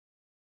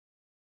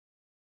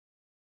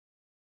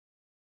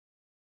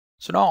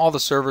So now all the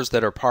servers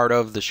that are part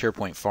of the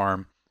SharePoint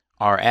farm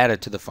are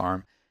added to the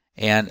farm,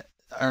 and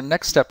our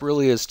next step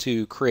really is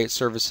to create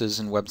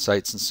services and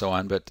websites and so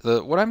on. But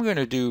what I'm going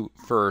to do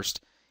first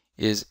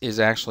is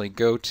actually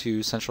go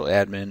to Central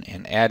Admin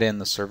and add in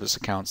the service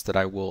accounts that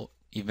I will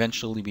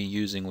eventually be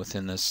using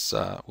within this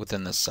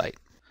site.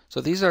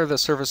 So these are the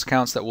service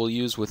accounts that we'll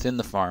use within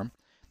the farm.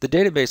 The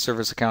database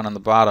service account on the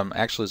bottom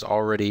actually is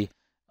already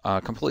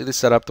completely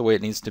set up the way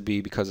it needs to be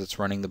because it's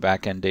running the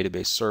backend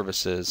database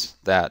services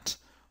that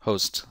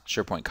host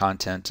SharePoint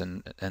content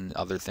and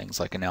other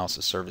things like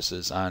analysis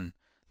services on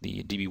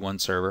the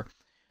DB1 server.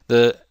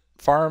 The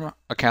farm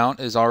account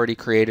is already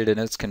created and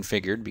it's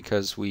configured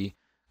because we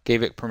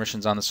gave it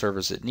permissions on the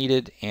servers it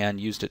needed and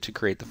used it to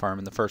create the farm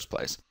in the first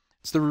place.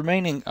 It's the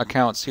remaining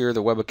accounts here,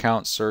 the web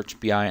account, search,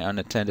 BI,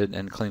 unattended,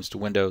 and claims to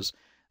Windows,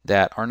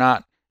 that are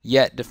not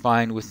yet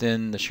defined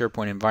within the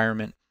SharePoint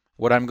environment.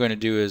 What I'm going to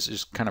do is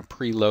just kind of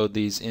preload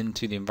these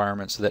into the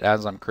environment so that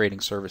as I'm creating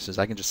services,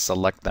 I can just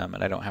select them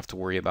and I don't have to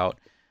worry about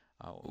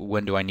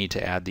when do I need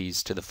to add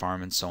these to the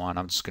farm and so on.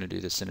 I'm just going to do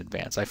this in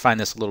advance. I find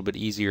this a little bit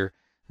easier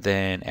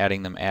than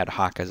adding them ad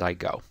hoc as I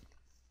go.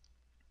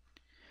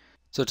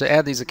 So to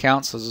add these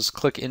accounts, let's just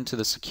click into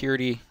the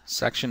security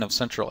section of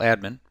Central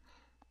Admin.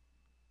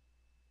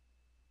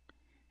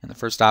 And the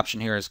first option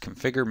here is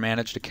Configure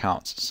Managed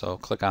Accounts. So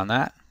click on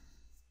that.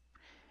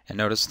 And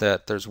notice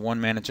that there's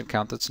one managed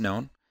account that's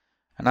known.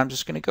 And I'm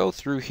just going to go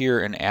through here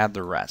and add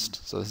the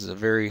rest. So this is a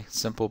very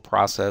simple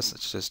process.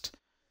 It's just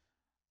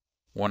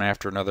one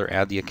after another,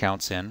 add the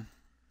accounts in.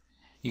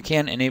 You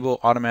can enable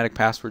automatic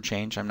password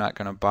change. I'm not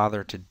going to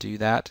bother to do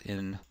that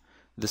in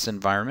this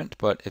environment,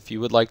 but if you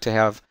would like to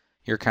have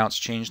your accounts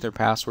change their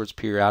passwords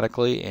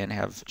periodically and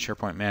have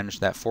SharePoint manage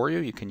that for you,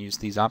 you can use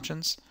these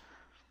options.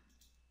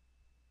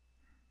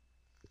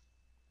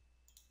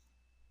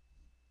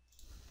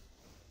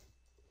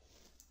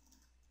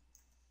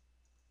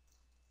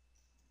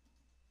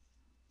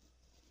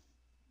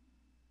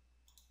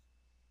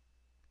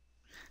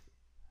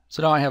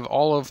 So now I have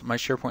all of my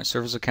SharePoint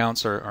service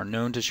accounts are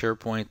known to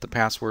SharePoint. The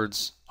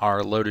passwords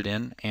are loaded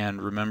in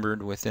and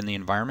remembered within the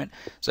environment.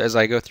 So as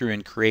I go through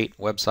and create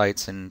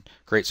websites and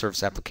create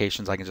service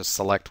applications, I can just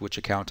select which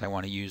account I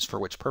want to use for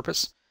which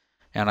purpose.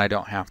 And I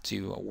don't have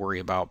to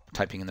worry about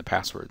typing in the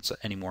passwords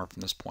anymore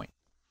from this point.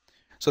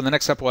 So the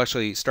next step will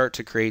actually start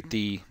to create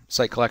the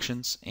site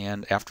collections,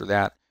 and after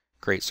that,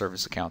 create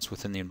service accounts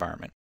within the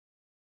environment.